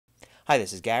Hi,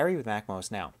 this is Gary with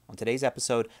MacMost Now. On today's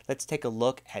episode, let's take a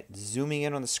look at zooming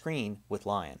in on the screen with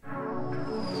Lion.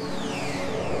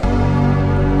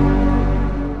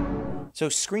 So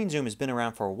screen zoom has been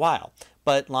around for a while,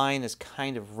 but Lion has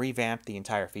kind of revamped the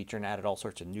entire feature and added all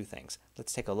sorts of new things.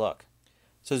 Let's take a look.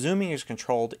 So zooming is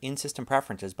controlled in System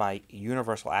Preferences by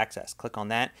Universal Access. Click on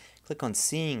that, click on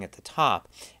Seeing at the top,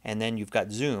 and then you've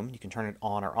got Zoom. You can turn it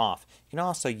on or off. You can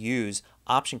also use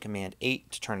Option Command 8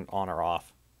 to turn it on or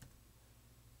off.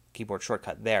 Keyboard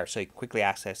shortcut there, so you can quickly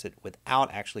access it without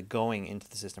actually going into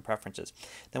the System Preferences.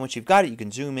 Then once you've got it, you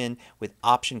can zoom in with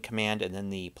Option Command and then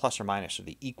the plus or minus, or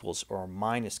the equals or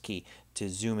minus key to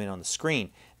zoom in on the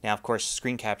screen. Now, of course,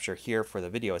 screen capture here for the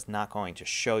video is not going to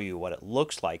show you what it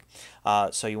looks like,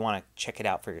 so you want to check it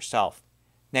out for yourself.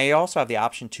 Now, you also have the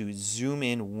option to zoom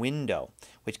in window,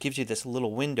 which gives you this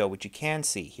little window, which you can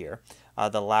see here,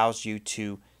 that allows you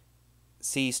to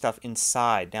see stuff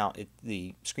inside. Now,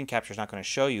 the screen capture is not going to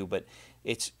show you, but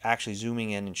it's actually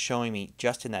zooming in and showing me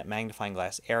just in that magnifying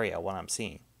glass area what I'm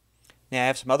seeing. Now, I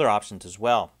have some other options as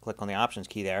well. Click on the options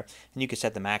key there, and you can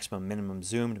set the maximum minimum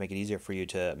zoom to make it easier for you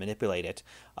to manipulate it.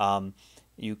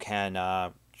 You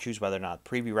can choose whether or not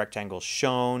preview rectangle is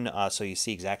shown, so you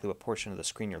see exactly what portion of the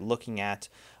screen you're looking at,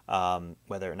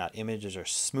 whether or not images are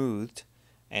smoothed,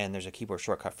 and there's a keyboard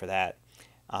shortcut for that.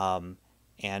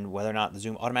 And whether or not the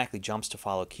zoom automatically jumps to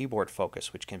follow keyboard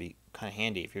focus, which can be kind of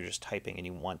handy if you're just typing and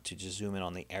you want to just zoom in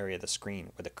on the area of the screen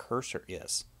where the cursor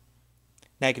is.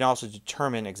 Now, you can also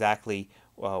determine exactly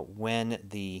when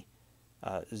the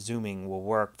zooming will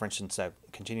work, for instance,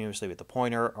 continuously with the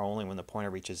pointer or only when the pointer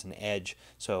reaches an edge,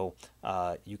 so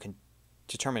you can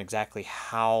determine exactly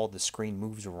how the screen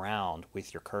moves around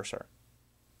with your cursor.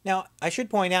 Now, I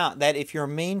should point out that if your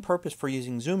main purpose for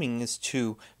using zooming is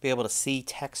to be able to see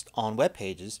text on web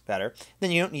pages better,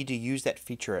 then you don't need to use that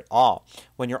feature at all.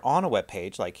 When you're on a web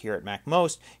page, like here at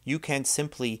MacMost, you can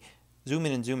simply zoom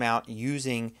in and zoom out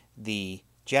using the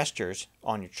gestures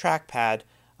on your trackpad.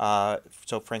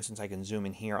 So, for instance, I can zoom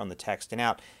in here on the text and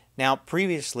out. Now,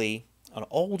 previously, on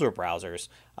older browsers,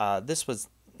 this was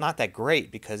not that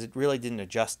great because it really didn't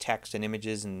adjust text and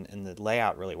images and the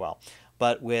layout really well.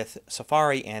 But with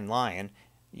Safari and Lion,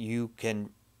 you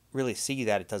can really see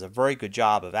that it does a very good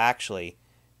job of actually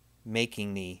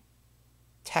making the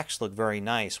text look very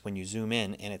nice when you zoom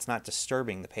in, and it's not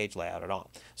disturbing the page layout at all.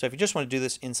 So if you just want to do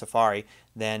this in Safari,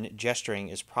 then gesturing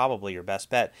is probably your best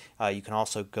bet. You can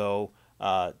also go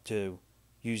to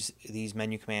use these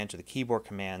menu commands or the keyboard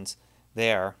commands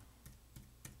there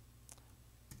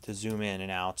to zoom in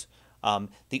and out.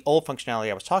 The old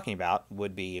functionality I was talking about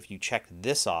would be if you check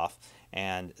this off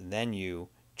and then you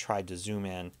tried to zoom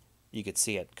in, you could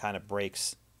see it kind of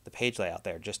breaks the page layout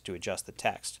there just to adjust the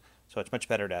text. So it's much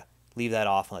better to leave that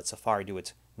off and let Safari do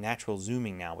its natural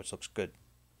zooming now, which looks good.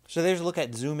 So there's a look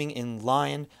at zooming in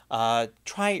Lion.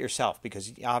 Try it yourself,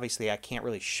 because obviously I can't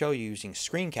really show you using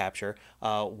screen capture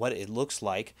what it looks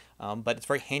like, but it's a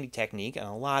very handy technique, and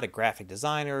a lot of graphic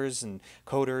designers and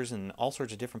coders and all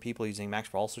sorts of different people using Macs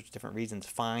for all sorts of different reasons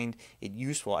find it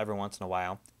useful every once in a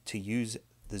while to use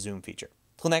the zoom feature.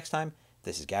 Till next time,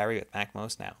 this is Gary with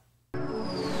MacMost Now.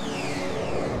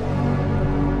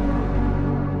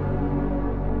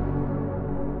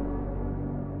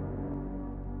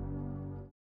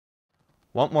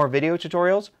 Want more video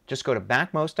tutorials? Just go to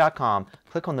MacMost.com,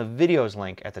 click on the videos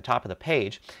link at the top of the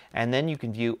page, and then you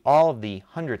can view all of the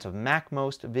hundreds of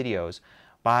MacMost videos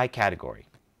by category.